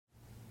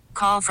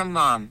Call from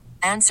mom.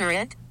 Answer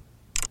it.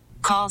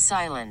 Call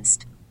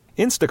silenced.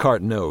 Instacart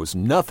knows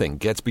nothing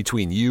gets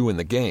between you and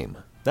the game.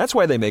 That's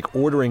why they make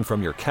ordering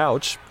from your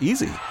couch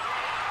easy.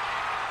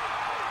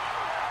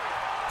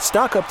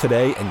 Stock up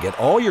today and get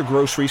all your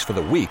groceries for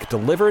the week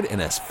delivered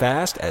in as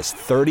fast as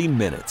 30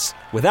 minutes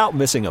without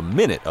missing a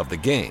minute of the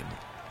game.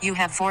 You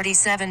have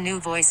 47 new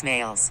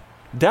voicemails.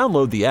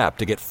 Download the app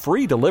to get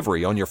free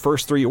delivery on your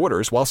first 3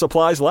 orders while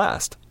supplies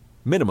last.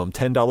 Minimum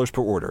 $10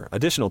 per order.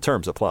 Additional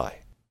terms apply.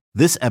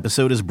 This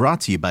episode is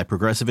brought to you by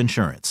Progressive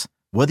Insurance.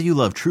 Whether you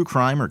love true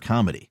crime or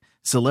comedy,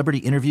 celebrity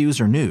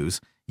interviews or news,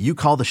 you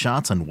call the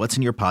shots on what's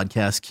in your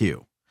podcast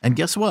queue. And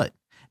guess what?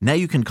 Now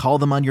you can call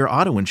them on your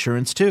auto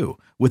insurance too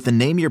with the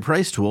Name Your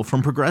Price tool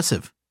from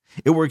Progressive.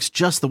 It works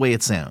just the way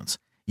it sounds.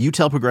 You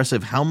tell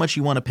Progressive how much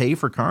you want to pay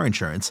for car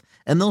insurance,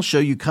 and they'll show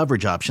you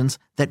coverage options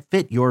that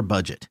fit your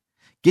budget.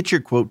 Get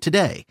your quote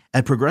today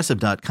at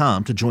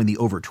Progressive.com to join the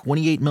over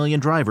 28 million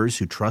drivers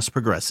who trust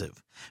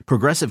Progressive.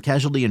 Progressive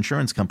Casualty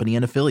Insurance Company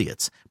and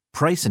Affiliates.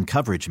 Price and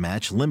coverage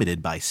match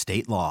limited by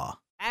state law.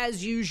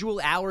 As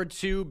usual, hour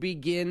 2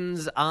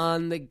 begins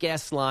on the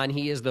guest line.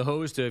 He is the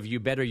host of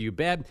You Better You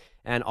Bet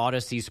and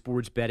Audacy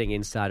Sports Betting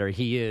Insider.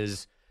 He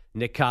is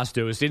Nick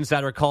Kostos.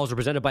 Insider calls are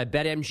presented by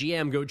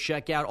BetMGM. Go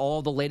check out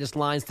all the latest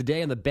lines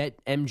today on the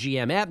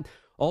BetMGM app.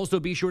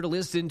 Also, be sure to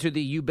listen to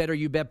the You Better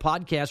You Bet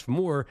podcast for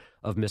more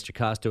of Mr.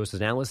 Kostos'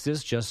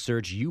 analysis. Just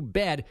search You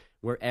Bet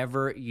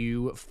wherever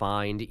you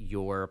find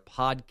your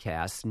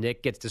podcasts.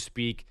 Nick gets to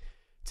speak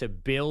to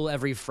Bill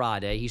every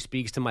Friday. He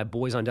speaks to my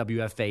boys on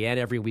WFAN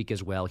every week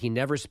as well. He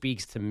never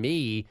speaks to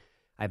me.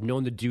 I've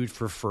known the dude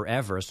for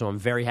forever, so I'm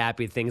very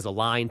happy things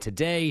aligned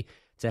today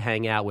to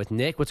hang out with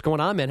Nick. What's going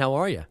on, man? How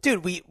are you?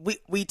 Dude,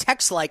 we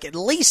text like at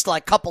least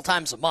like a couple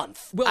times a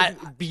month. Well, I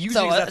feel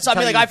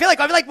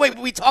like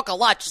we talk a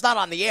lot, just not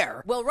on the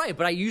air. Well, right,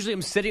 but I usually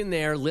am sitting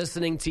there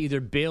listening to either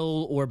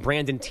Bill or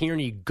Brandon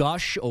Tierney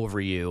gush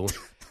over you,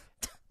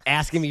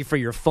 asking me for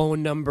your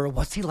phone number.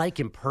 What's he like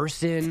in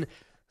person?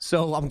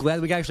 So I'm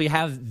glad we can actually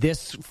have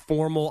this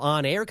formal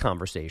on-air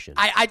conversation.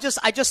 I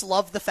just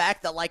love the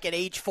fact that, like, at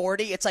age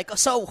 40, it's like,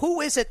 so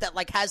who is it that,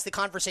 like, has the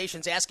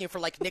conversations asking for,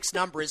 like, Nick's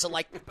number? Is it,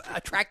 like,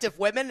 attractive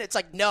women? It's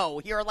like, no.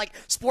 You're, like,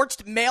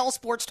 male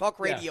sports talk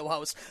radio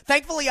host.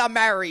 Thankfully, I'm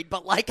married,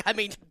 but, like, I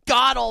mean,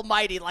 God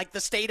almighty, like,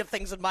 the state of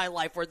things in my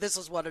life where this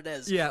is what it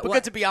is. Yeah, but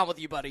good to be on with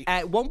you, buddy.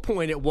 At one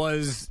point, it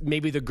was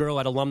maybe the girl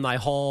at Alumni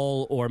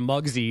Hall or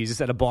Muggsy's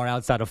at a bar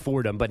outside of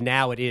Fordham, but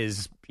now it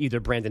is either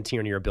Brandon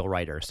Tierney or Bill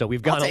Reiter. So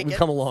we've come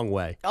a long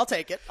way. I'll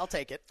take it.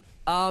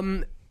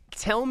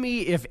 Tell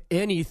me if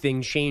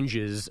anything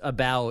changes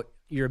about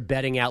your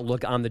betting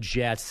outlook on the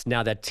Jets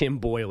now that Tim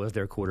Boyle is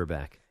their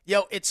quarterback.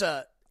 Yo, it's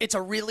a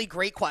really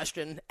great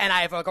question, and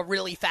I have like a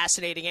really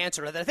fascinating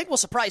answer that I think will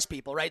surprise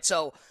people, right?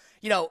 So,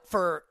 you know,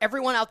 for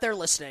everyone out there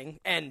listening,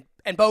 and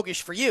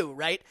Bogish for you,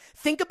 right?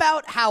 Think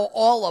about how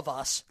all of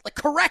us, like,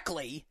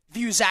 correctly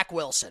view Zach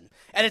Wilson.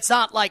 And it's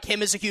not like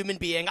him as a human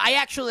being. I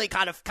actually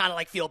kind of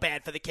like feel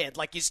bad for the kid.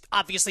 Like, he's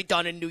obviously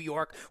done in New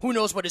York. Who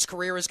knows what his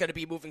career is going to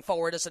be moving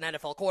forward as an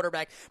NFL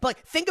quarterback. But,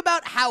 like, think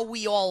about how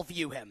we all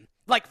view him.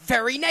 Like,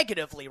 very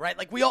negatively, right?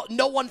 Like,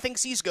 no one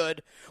thinks he's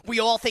good. We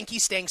all think he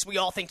stinks. We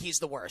all think he's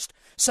the worst.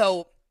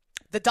 So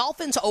the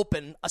Dolphins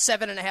open a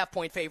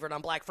 7.5-point favorite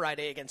on Black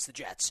Friday against the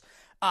Jets.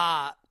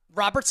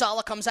 Robert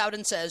Saleh comes out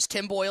and says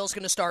Tim Boyle's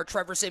going to start,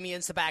 Trevor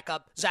Siemian's the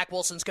backup, Zach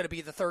Wilson's going to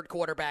be the third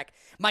quarterback.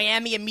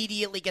 Miami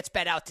immediately gets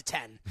bet out to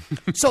 10.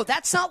 So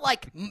that's not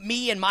like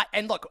me and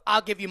look,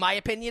 I'll give you my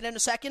opinion in a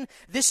second.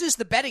 This is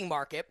the betting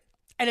market,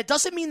 and it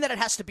doesn't mean that it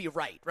has to be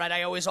right?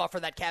 I always offer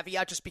that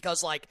caveat just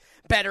because, like,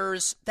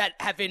 bettors that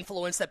have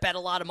influence, that bet a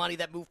lot of money,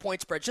 that move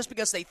point spreads, just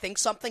because they think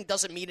something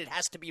doesn't mean it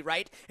has to be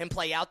right and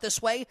play out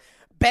this way.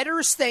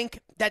 Bettors think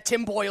that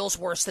Tim Boyle's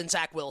worse than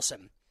Zach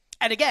Wilson.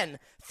 And again,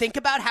 think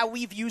about how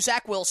we view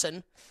Zach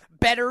Wilson.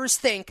 Bettors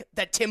think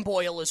that Tim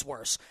Boyle is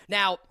worse.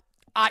 Now,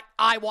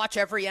 I watch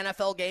every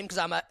NFL game because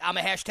I'm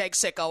a hashtag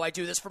sicko. I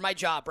do this for my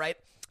job, right?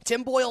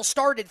 Tim Boyle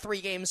started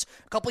 3 games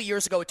a couple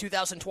years ago in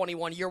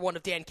 2021, year 1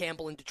 of Dan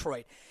Campbell in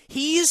Detroit.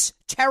 He's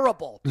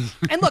terrible.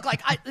 And look,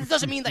 like, it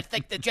doesn't mean that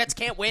the Jets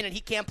can't win and he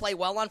can't play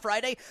well on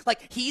Friday.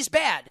 Like, he's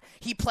bad.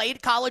 He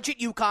played college at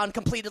UConn,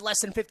 completed less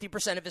than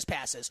 50% of his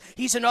passes.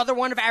 He's another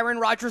one of Aaron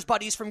Rodgers'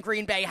 buddies from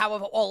Green Bay. How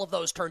have all of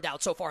those turned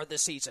out so far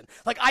this season?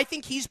 Like, I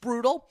think he's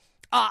brutal.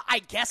 I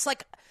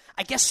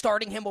guess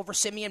starting him over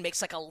Siemian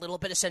makes like a little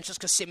bit of sense just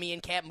because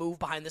Siemian can't move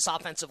behind this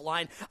offensive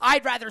line.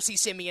 I'd rather see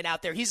Siemian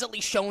out there. He's at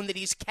least shown that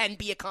he can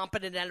be a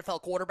competent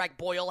NFL quarterback.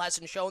 Boyle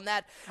hasn't shown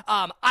that.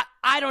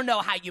 I don't know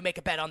how you make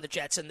a bet on the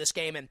Jets in this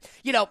game. And,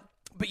 you know,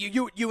 but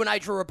you and I,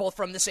 Drew, are both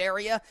from this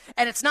area,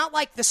 and it's not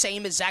like the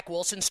same as Zach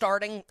Wilson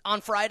starting on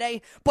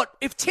Friday, but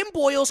if Tim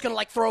Boyle's going to,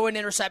 like, throw an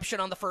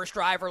interception on the first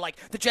drive, or, like,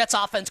 the Jets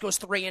offense goes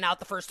 3 and out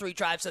the first 3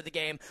 drives of the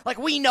game, like,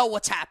 we know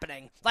what's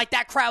happening. Like,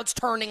 that crowd's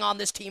turning on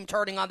this team,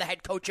 turning on the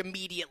head coach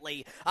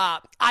immediately.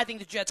 I think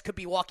the Jets could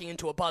be walking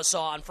into a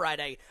buzzsaw on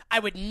Friday. I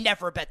would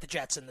never bet the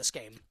Jets in this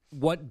game.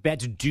 What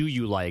bets do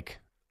you like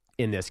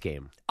in this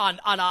game? On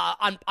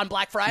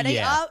Black Friday?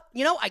 Yeah.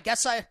 You know, I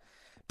guess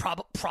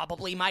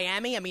Probably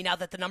Miami. I mean, now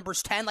that the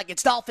number's 10, like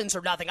it's Dolphins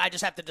or nothing. I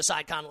just have to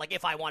decide kind of like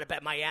if I want to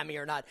bet Miami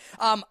or not.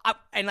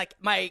 And like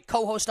my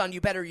co-host on You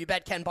Better You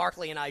Bet, Ken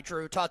Barkley, and I,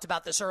 Drew, talked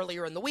about this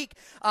earlier in the week,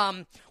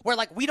 where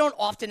like we don't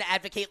often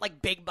advocate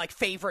like big like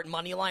favorite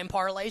money line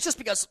parlays just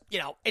because, you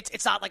know,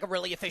 it's not like a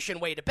really efficient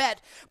way to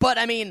bet. But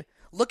I mean,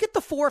 look at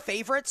the 4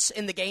 favorites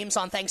in the games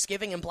on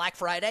Thanksgiving and Black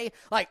Friday.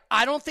 Like,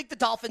 I don't think the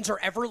Dolphins are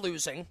ever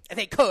losing.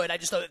 They could. I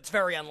just know it's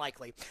very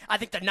unlikely. I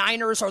think the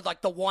Niners are like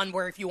the one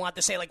where if you want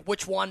to say like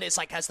which one is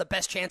like has the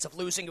best chance of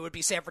losing, it would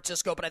be San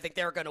Francisco, but I think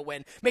they're going to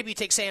win. Maybe you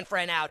take San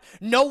Fran out.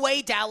 No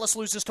way Dallas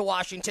loses to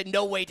Washington.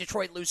 No way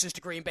Detroit loses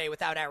to Green Bay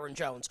without Aaron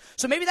Jones.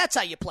 So maybe that's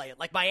how you play it.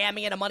 Like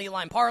Miami in a money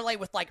line parlay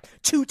with like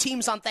 2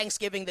 teams on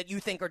Thanksgiving that you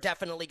think are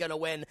definitely going to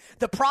win.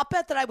 The prop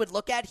bet that I would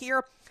look at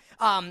here,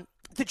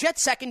 the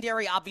Jets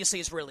secondary obviously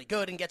is really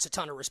good and gets a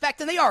ton of respect,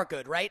 and they are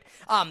good, right?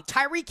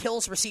 Tyreek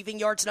Hill's receiving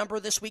yards number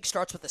this week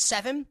starts with a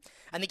 7.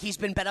 I think he's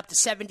been bet up to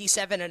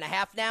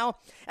 77.5 now.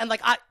 And,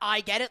 like,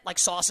 I get it. Like,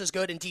 Sauce is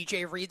good and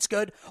DJ Reed's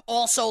good.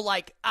 Also,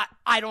 like,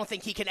 I don't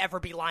think he can ever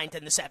be lined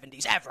in the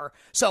 70s, ever.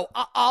 So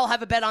I'll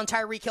have a bet on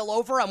Tyreek Hill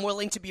over. I'm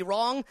willing to be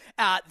wrong.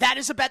 That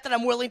is a bet that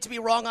I'm willing to be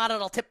wrong on,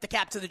 and I'll tip the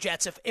cap to the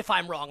Jets if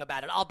I'm wrong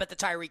about it. I'll bet the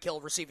Tyreek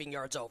Hill receiving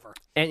yards over.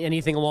 And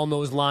anything along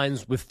those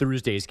lines with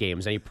Thursday's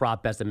games? Any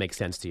prop bets that make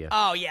sense to you?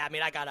 Oh, yeah. I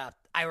mean,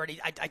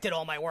 I did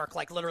all my work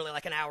like literally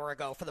like an hour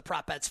ago for the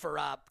prop bets for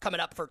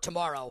coming up for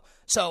tomorrow.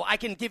 So I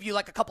can give you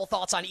like a couple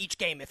thoughts on each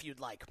game if you'd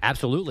like.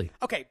 Absolutely.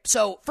 Okay,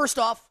 so first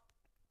off,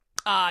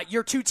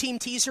 your 2-team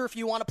teaser if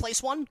you want to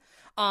place one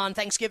on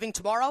Thanksgiving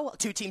tomorrow, a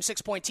 2-team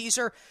 6-point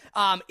teaser,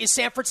 is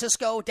San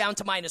Francisco down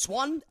to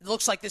 -1. It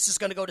looks like this is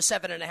going to go to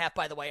 7.5,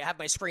 by the way. I have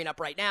my screen up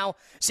right now.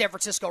 San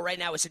Francisco right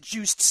now is a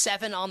juiced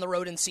 7 on the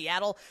road in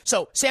Seattle.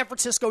 So San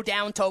Francisco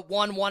down to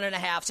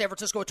 1.5, San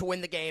Francisco to win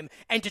the game,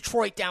 and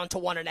Detroit down to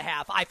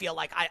 1.5. I feel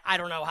like I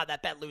don't know how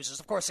that bet loses.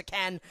 Of course it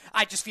can.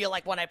 I just feel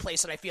like when I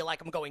place it, I feel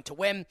like I'm going to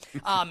win.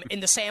 In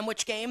the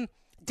sandwich game,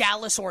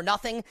 Dallas or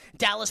nothing.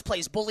 Dallas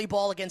plays bully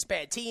ball against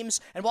bad teams.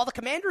 And while the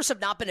Commanders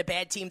have not been a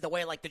bad team the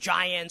way like the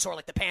Giants or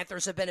like the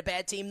Panthers have been a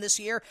bad team this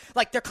year,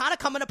 like they're kind of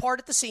coming apart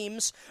at the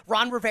seams.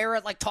 Ron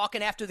Rivera like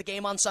talking after the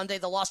game on Sunday,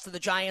 the loss to the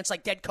Giants,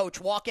 like dead coach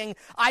walking.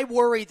 I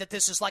worry that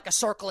this is like a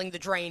circling the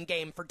drain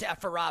game for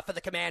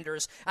the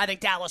Commanders. I think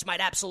Dallas might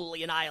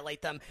absolutely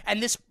annihilate them.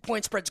 And this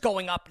point spread's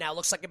going up now.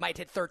 Looks like it might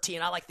hit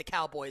 13. I like the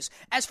Cowboys.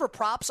 As for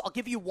props, I'll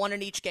give you one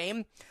in each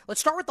game.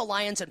 Let's start with the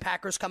Lions and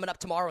Packers coming up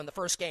tomorrow in the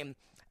first game.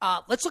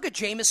 Let's look at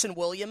Jamison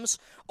Williams,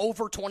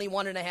 over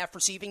 21.5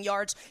 receiving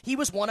yards. He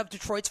was one of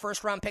Detroit's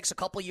first-round picks a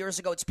couple years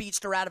ago. It's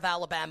speedster out of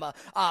Alabama.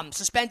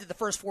 Suspended the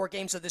first 4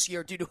 games of this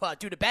year due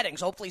to betting.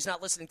 So hopefully he's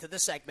not listening to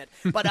this segment.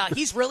 But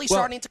he's really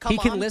starting to come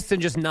on. He can listen,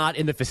 just not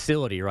in the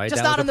facility, right?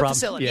 Just not in the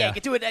facility. Yeah,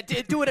 you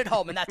can do it at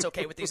home, and that's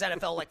okay with these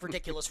NFL like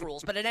ridiculous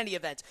rules. But in any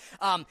event,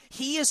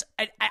 he is,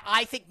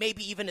 I think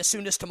maybe even as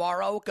soon as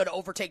tomorrow, going to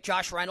overtake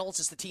Josh Reynolds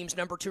as the team's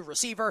number 2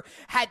 receiver.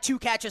 Had 2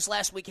 catches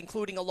last week,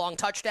 including a long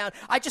touchdown.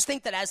 I just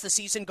think that as the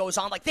season goes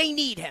on, like they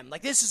need him.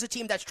 Like this is a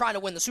team that's trying to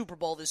win the Super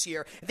Bowl this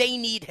year. They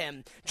need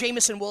him.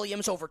 Jamison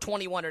Williams over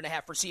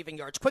 21.5 receiving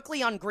yards.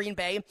 Quickly on Green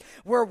Bay,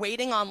 we're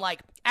waiting on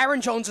like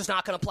Aaron Jones is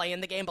not going to play in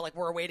the game, but like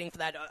we're waiting for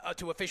that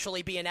to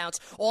officially be announced.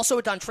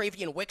 Also,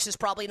 Dontravian Wicks is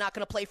probably not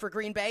going to play for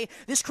Green Bay.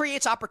 This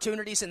creates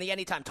opportunities in the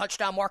anytime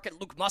touchdown market.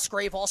 Luke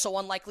Musgrave also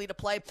unlikely to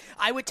play.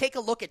 I would take a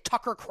look at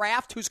Tucker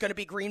Kraft, who's going to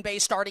be Green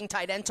Bay's starting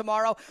tight end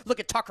tomorrow. Look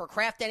at Tucker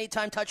Kraft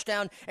anytime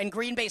touchdown, and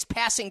Green Bay's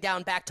passing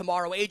down back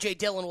tomorrow. A.J.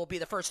 Dillon will be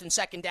the first and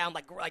second down,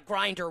 like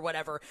Grinder or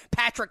whatever.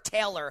 Patrick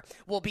Taylor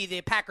will be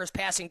the Packers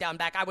passing down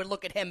back. I would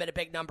look at him at a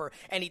big number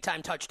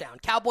anytime touchdown.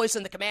 Cowboys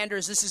and the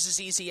Commanders, this is as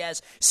easy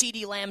as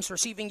CeeDee Lamb's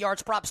receiving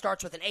yards prop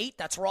starts with an 8.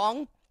 That's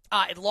wrong.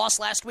 It lost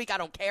last week. I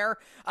don't care.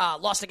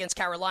 Lost against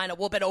Carolina.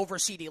 We'll bet over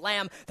CeeDee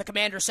Lamb. The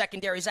Commanders'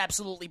 secondary is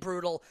absolutely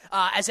brutal,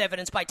 as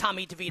evidenced by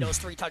Tommy DeVito's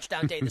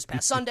 3-touchdown day this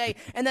past Sunday.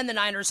 And then the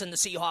Niners and the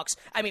Seahawks.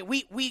 I mean,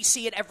 we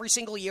see it every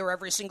single year,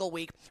 every single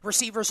week.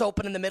 Receivers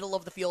open in the middle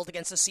of the field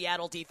against the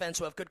Seattle defense,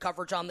 who have good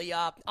coverage on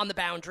the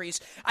boundaries.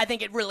 I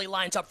think it really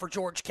lines up for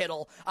George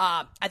Kittle.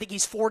 I think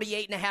he's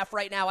 48.5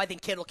 right now. I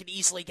think Kittle could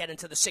easily get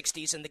into the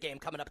 60s in the game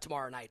coming up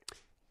tomorrow night.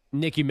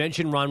 Nick, you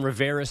mentioned Ron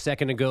Rivera a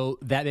second ago.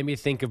 That made me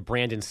think of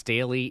Brandon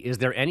Staley. Is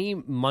there any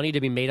money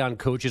to be made on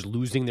coaches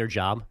losing their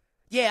job?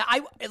 Yeah,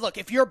 look,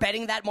 if you're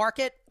betting that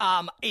market,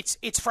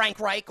 it's Frank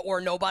Reich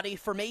or nobody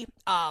for me.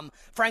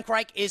 Frank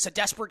Reich is a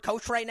desperate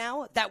coach right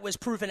now. That was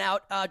proven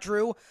out,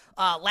 Drew,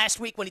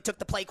 last week when he took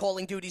the play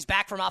calling duties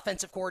back from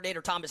offensive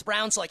coordinator Thomas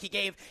Brown. So like he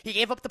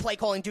gave up the play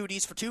calling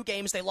duties for 2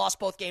 games. They lost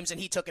both games,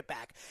 and he took it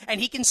back. And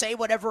he can say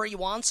whatever he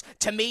wants.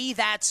 To me,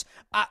 that's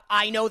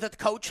I know that the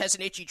coach has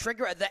an itchy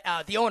trigger.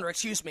 The owner,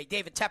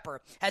 David Tepper,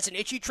 has an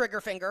itchy trigger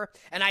finger,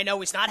 and I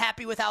know he's not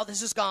happy with how this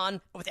has gone,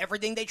 with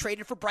everything they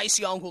traded for Bryce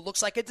Young, who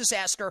looks like a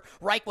disaster.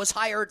 Reich was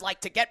hired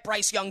like to get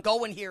Bryce Young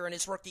going here in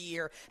his rookie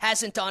year.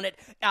 Hasn't done it.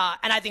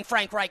 And I think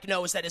Frank Reich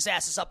knows that his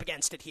ass is up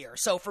against it here.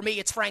 So for me,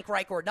 it's Frank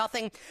Reich or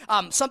nothing.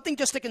 Something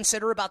just to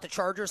consider about the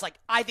Chargers. Like,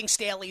 I think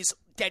Staley's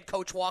dead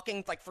coach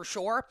walking, like for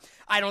sure.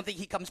 I don't think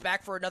he comes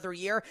back for another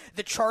year.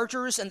 The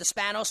Chargers and the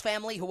Spanos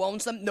family, who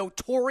owns them,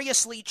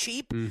 notoriously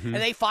cheap, and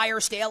they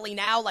fire Staley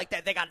now. Like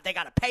they got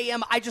to pay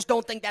him. I just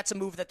don't think that's a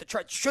move that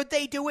the should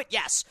they do it?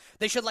 Yes,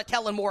 they should let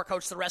Kellen Moore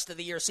coach the rest of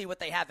the year, see what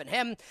they have in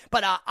him.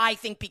 But I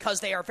think because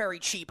they are very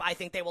cheap, I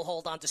think they will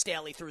hold on to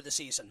Staley through the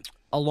season.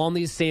 Along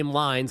these same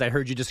lines, I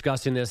heard you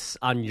discussing this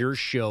on your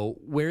show.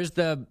 Where's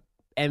the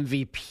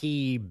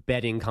MVP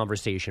betting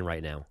conversation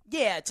right now?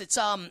 Yeah,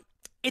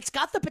 it's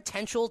got the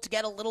potential to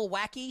get a little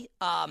wacky.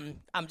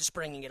 I'm just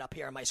bringing it up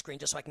here on my screen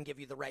just so I can give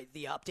you the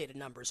updated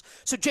numbers.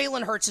 So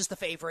Jalen Hurts is the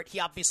favorite. He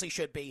obviously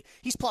should be.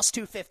 He's plus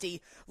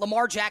 250.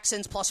 Lamar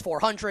Jackson's plus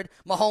 400.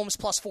 Mahomes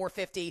plus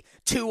 450.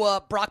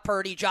 Tua, Brock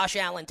Purdy, Josh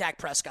Allen, Dak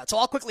Prescott. So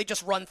I'll quickly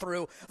just run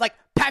through. Like,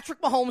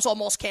 Patrick Mahomes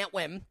almost can't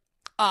win.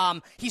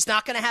 He's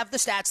not going to have the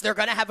stats. They're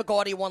going to have a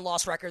gaudy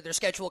one-loss record. Their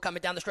schedule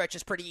coming down the stretch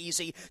is pretty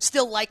easy.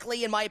 Still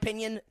likely, in my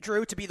opinion,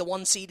 Drew, to be the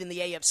 1 seed in the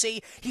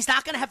AFC. He's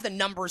not going to have the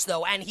numbers,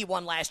 though, and he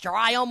won last year.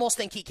 I almost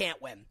think he can't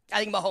win.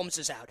 I think Mahomes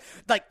is out.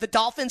 Like, the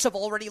Dolphins have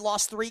already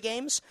lost 3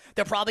 games.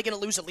 They're probably going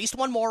to lose at least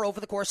 1 more over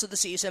the course of the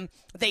season.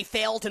 They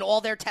failed in all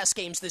their test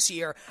games this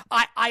year.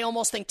 I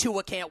almost think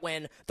Tua can't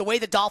win. The way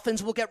the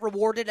Dolphins will get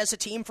rewarded as a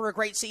team for a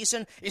great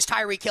season is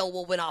Tyreek Hill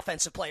will win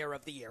Offensive Player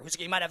of the Year.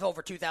 He might have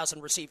over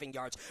 2,000 receiving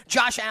yards.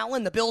 Josh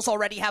Allen, the Bills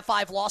already have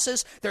 5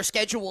 losses. Their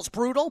schedule's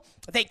brutal.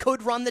 They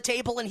could run the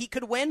table and he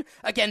could win.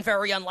 Again,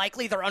 very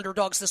unlikely. They're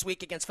underdogs this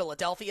week against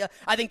Philadelphia.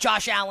 I think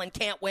Josh Allen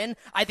can't win.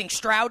 I think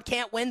Stroud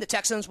can't win. The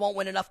Texans won't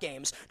win enough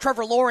games.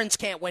 Trevor Lawrence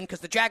can't win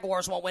because the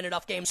Jaguars won't win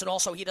enough games, and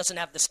also he doesn't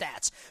have the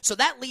stats. So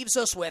that leaves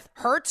us with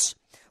Hurts,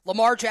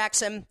 Lamar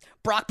Jackson,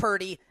 Brock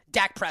Purdy,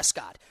 Dak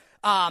Prescott.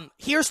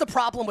 Here's the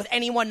problem with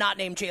anyone not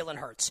named Jalen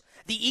Hurts.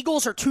 The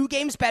Eagles are 2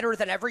 games better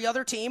than every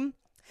other team.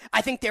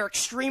 I think they're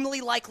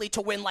extremely likely to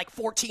win like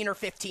 14 or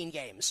 15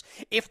 games.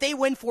 If they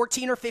win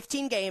 14 or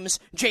 15 games,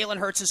 Jalen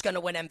Hurts is going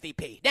to win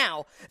MVP.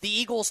 Now, the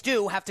Eagles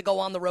do have to go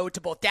on the road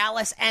to both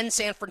Dallas and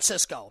San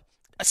Francisco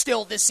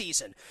still this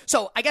season.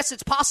 So I guess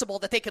it's possible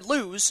that they could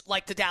lose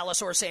like to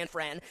Dallas or San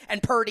Fran,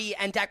 and Purdy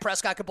and Dak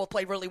Prescott could both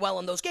play really well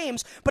in those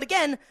games. But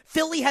again,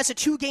 Philly has a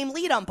 2-game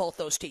lead on both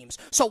those teams.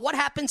 So what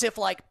happens if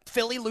like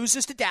Philly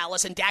loses to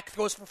Dallas and Dak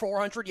goes for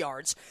 400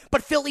 yards,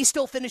 but Philly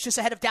still finishes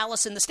ahead of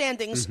Dallas in the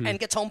standings and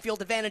gets home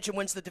field advantage and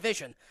wins the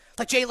division?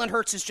 Like, Jalen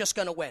Hurts is just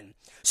going to win.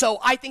 So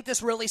I think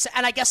this really,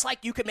 and I guess like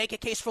you could make a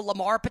case for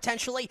Lamar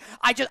potentially.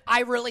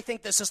 I really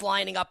think this is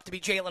lining up to be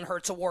Jalen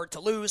Hurts' award to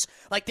lose.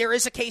 Like, there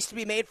is a case to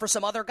be made for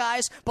some other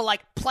guys, but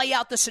like, play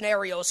out the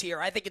scenarios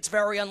here. I think it's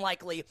very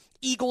unlikely.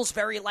 Eagles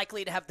very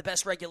likely to have the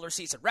best regular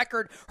season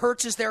record.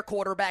 Hurts is their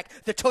quarterback.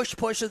 The tush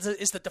push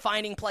is the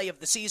defining play of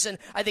the season.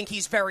 I think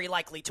he's very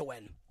likely to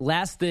win.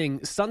 Last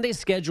thing, Sunday's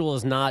schedule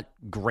is not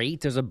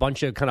great. There's a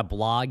bunch of kind of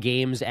blah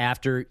games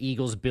after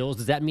Eagles-Bills.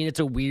 Does that mean it's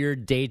a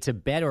weird day to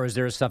bet, or is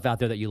there stuff out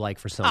there that you like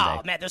for Sunday?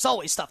 Oh, man, there's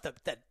always stuff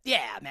that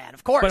yeah, man,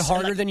 of course. But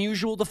harder than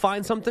usual to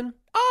find something?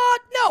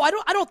 No, I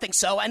don't think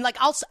so. And like,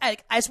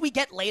 as we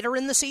get later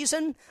in the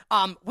season,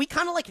 we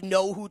kind of like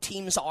know who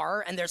teams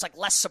are, and there's like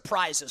less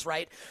surprises,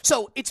 right?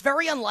 So it's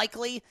very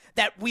unlikely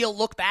that we'll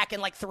look back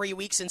in like 3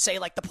 weeks and say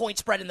like the point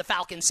spread in the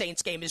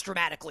Falcons-Saints game is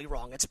dramatically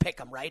wrong. It's a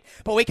pick 'em, right?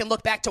 But we can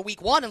look back to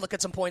week 1 and look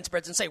at some point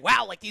spreads and say,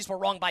 wow, like these were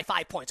wrong by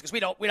 5 points because we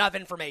don't have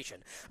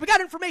information. We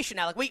got information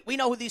now. Like we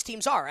know who these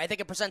teams are. I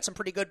think it presents some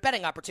pretty good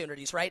betting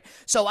opportunities, right?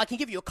 So I can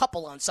give you a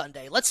couple on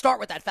Sunday. Let's start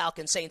with that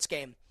Falcons-Saints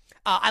game.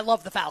 I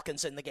love the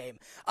Falcons in the game.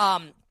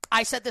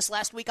 I said this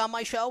last week on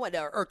my show,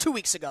 or 2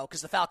 weeks ago,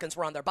 because the Falcons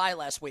were on their bye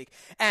last week,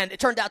 and it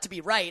turned out to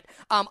be right.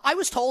 I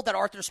was told that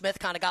Arthur Smith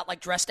kind of got like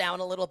dressed down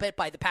a little bit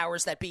by the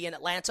powers that be in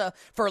Atlanta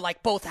for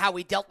like both how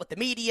he dealt with the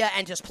media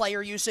and just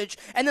player usage,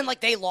 and then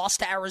like they lost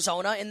to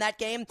Arizona in that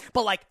game,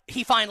 but like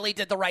he finally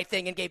did the right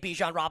thing and gave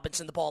Bijan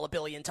Robinson the ball a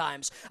billion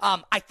times.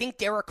 I think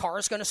Derek Carr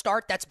is going to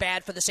start. That's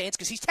bad for the Saints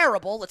because he's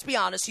terrible. Let's be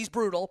honest, he's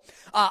brutal.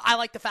 I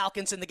like the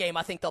Falcons in the game.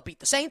 I think they'll beat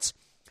the Saints.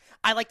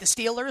 I like the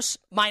Steelers,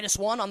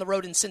 -1 on the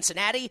road in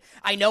Cincinnati.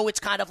 I know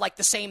it's kind of like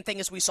the same thing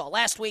as we saw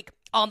last week.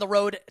 On the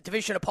road,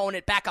 division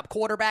opponent, backup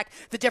quarterback.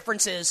 The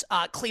difference is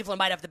Cleveland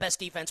might have the best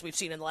defense we've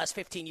seen in the last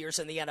 15 years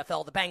in the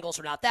NFL. The Bengals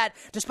are not that,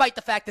 despite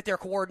the fact that they're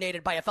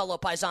coordinated by a fellow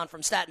Paisan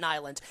from Staten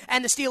Island.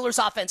 And the Steelers'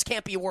 offense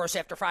can't be worse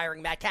after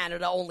firing Matt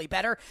Canada, only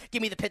better.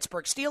 Give me the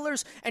Pittsburgh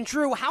Steelers. And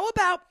Drew, how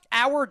about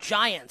our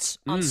Giants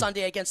on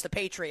Sunday against the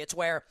Patriots,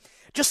 where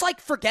just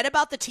like forget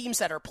about the teams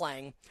that are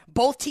playing.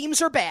 Both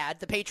teams are bad,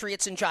 the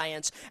Patriots and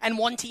Giants, and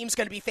one team's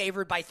going to be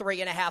favored by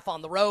 3.5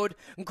 on the road.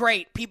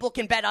 Great. People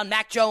can bet on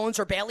Mac Jones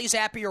or Bailey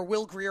Zappi or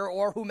Will Grier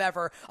or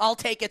whomever. I'll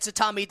take it's a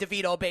Tommy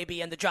DeVito,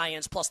 baby, and the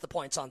Giants plus the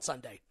points on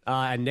Sunday.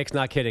 And Nick's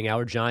not kidding.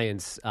 Our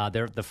Giants,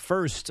 they're the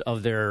first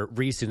of their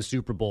recent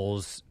Super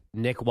Bowls.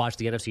 Nick watched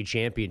the NFC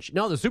Championship.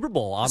 No, the Super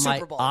Bowl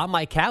on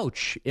my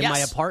couch in my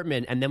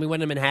apartment, and then we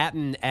went to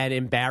Manhattan and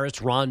embarrassed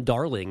Ron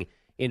Darling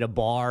in a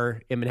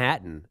bar in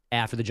Manhattan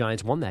after the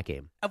Giants won that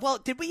game. Well,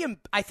 did we?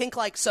 I think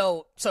like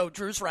so.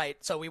 Drew's right.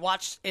 So we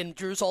watched in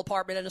Drew's old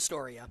apartment in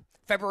Astoria.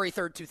 February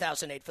 3rd,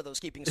 2008, for those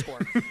keeping score.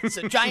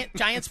 So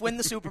Giants win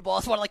the Super Bowl.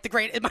 It's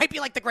it might be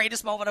like the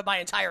greatest moment of my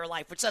entire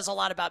life, which says a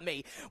lot about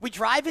me. We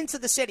drive into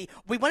the city.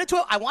 We went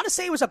into I want to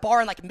say it was a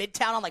bar in like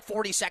Midtown on like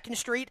 42nd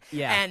Street.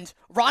 Yeah. And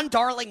Ron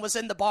Darling was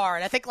in the bar.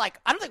 And I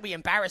don't think we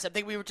embarrassed him. I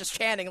think we were just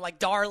chanting like,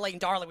 Darling,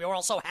 Darling. We were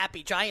all so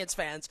happy Giants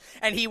fans.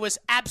 And he was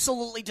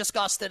absolutely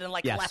disgusted and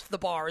left the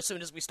bar as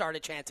soon as we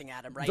started chanting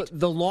at him, right?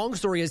 The long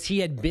story is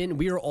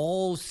we were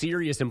all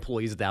serious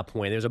employees at that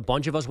point. There's a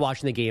bunch of us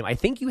watching the game. I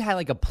think you had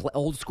like a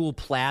old school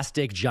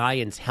plastic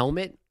Giants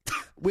helmet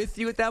with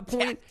you at that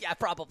point. Yeah,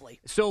 probably.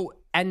 So,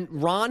 and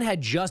Ron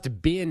had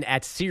just been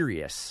at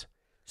Sirius.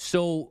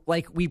 So,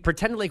 we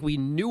pretended like we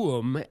knew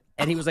him,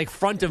 and he was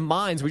front of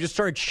mind. So we just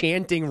started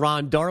chanting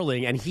Ron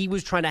Darling, and he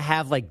was trying to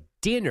have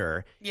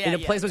dinner in a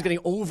place that was getting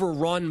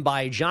overrun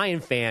by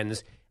Giant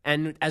fans.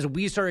 And as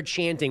we started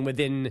chanting,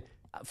 within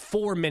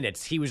 4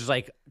 minutes, he was just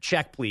like,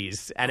 check,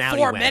 please. And out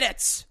 4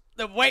 minutes.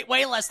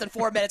 Way less than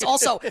 4 minutes.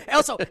 Also,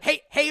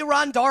 hey,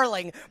 Ron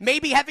Darling,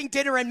 maybe having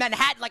dinner in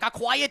Manhattan, like a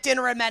quiet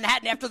dinner in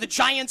Manhattan after the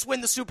Giants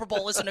win the Super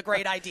Bowl, isn't a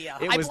great idea.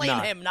 I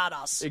blame him, not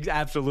us.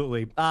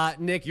 Absolutely.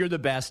 Nick, you're the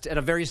best. At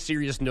a very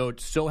serious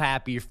note, so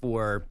happy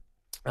for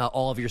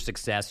all of your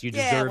success. You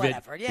deserve it.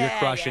 You're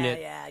crushing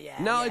it.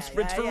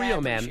 It's for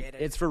real, man.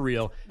 It's for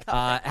real.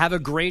 Have a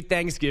great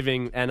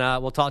Thanksgiving, and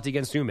we'll talk to you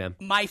again soon, man.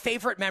 My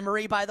favorite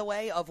memory, by the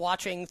way, of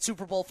watching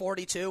Super Bowl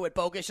 42 at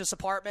Bogish's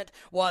apartment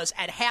was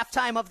at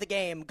halftime of the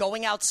game,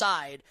 going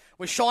outside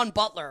with Sean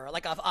Butler,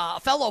 like a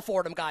fellow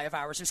Fordham guy of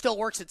ours who still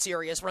works at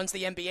Sirius, runs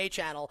the NBA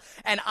channel,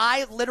 and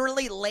I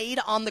literally laid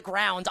on the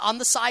ground on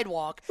the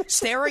sidewalk,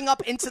 staring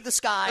up into the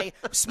sky,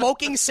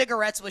 smoking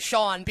cigarettes with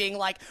Sean, being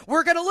like,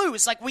 we're going to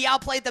lose. We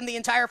outplayed them the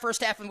entire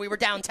first half, and we were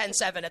down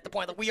 10-7 at the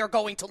point. We are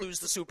going to lose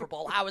the Super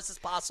Bowl. How is this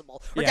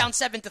possible? We're down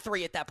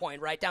 7-3 at that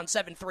point, right? Down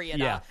 7-3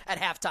 at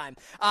halftime.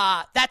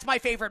 That's my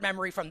favorite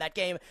memory from that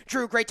game.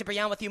 Drew, great to be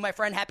on with you, my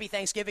friend. Happy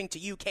Thanksgiving to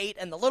you, Kate,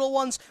 and the little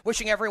ones.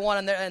 Wishing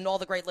everyone and all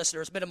the great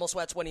listeners Minimal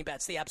Sweats, winning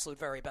bets, the absolute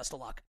very best of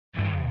luck.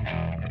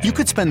 You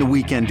could spend the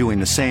weekend doing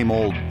the same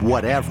old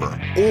whatever,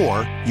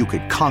 or you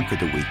could conquer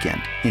the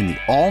weekend in the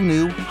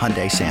all-new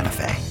Hyundai Santa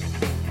Fe.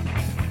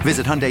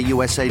 Visit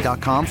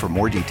HyundaiUSA.com for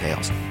more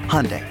details.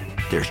 Hyundai,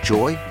 there's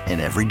joy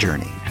in every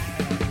journey.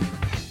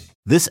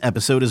 This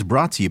episode is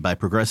brought to you by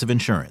Progressive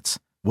Insurance.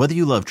 Whether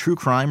you love true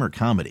crime or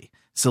comedy,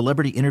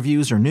 celebrity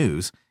interviews or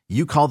news,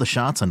 you call the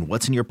shots on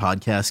what's in your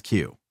podcast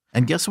queue.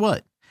 And guess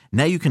what?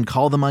 Now you can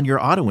call them on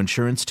your auto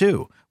insurance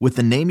too, with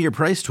the Name Your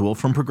Price tool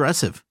from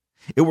Progressive.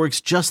 It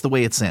works just the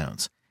way it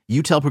sounds.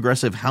 You tell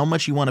Progressive how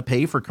much you want to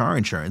pay for car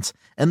insurance,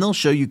 and they'll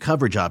show you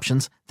coverage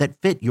options that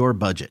fit your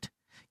budget.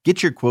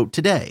 Get your quote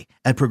today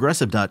at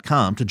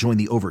Progressive.com to join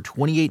the over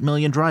 28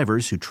 million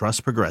drivers who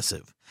trust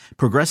Progressive.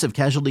 Progressive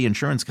Casualty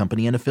Insurance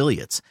Company and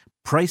Affiliates.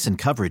 Price and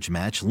coverage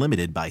match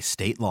limited by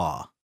state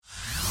law.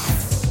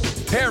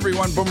 Hey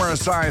everyone, Boomer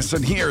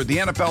Esiason here. The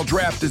NFL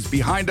Draft is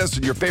behind us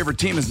and your favorite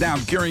team is now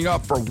gearing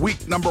up for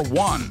week number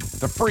 1.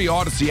 The free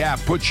Audacy app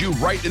puts you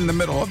right in the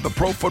middle of the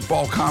pro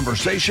football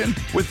conversation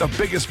with the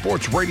biggest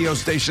sports radio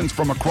stations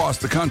from across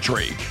the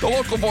country. The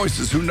local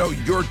voices who know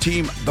your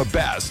team the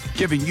best,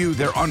 giving you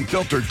their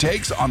unfiltered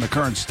takes on the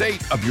current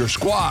state of your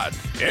squad.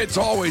 It's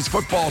always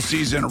football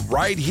season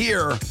right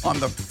here on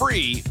the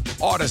free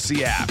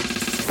Audacy app.